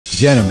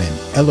Gentlemen,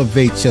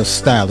 elevate your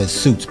style in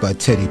Suits by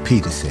Teddy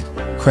Peterson.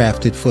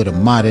 Crafted for the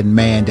modern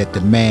man that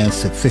demands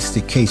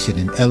sophistication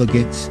and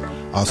elegance,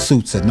 our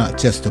suits are not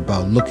just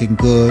about looking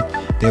good,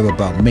 they're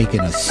about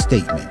making a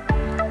statement.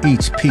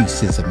 Each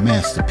piece is a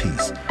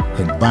masterpiece,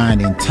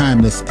 combining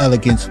timeless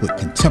elegance with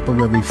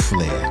contemporary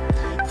flair.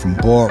 From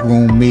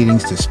boardroom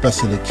meetings to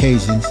special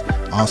occasions,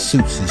 our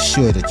suits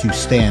ensure that you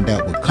stand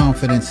out with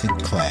confidence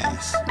and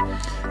class.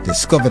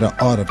 Discover the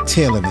art of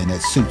tailoring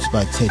at Suits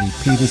by Teddy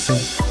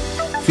Peterson.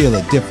 Feel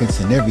a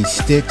difference in every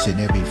stitch and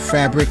every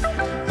fabric.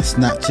 It's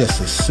not just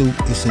a suit,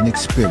 it's an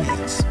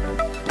experience.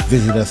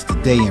 Visit us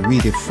today and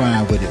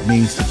redefine what it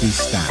means to be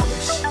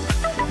stylish.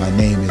 My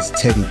name is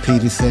Teddy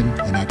Peterson,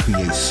 and I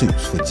create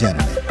suits for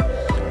gentlemen.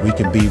 We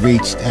can be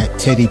reached at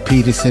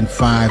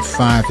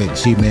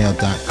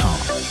teddypeterson55@gmail.com.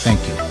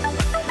 Thank you.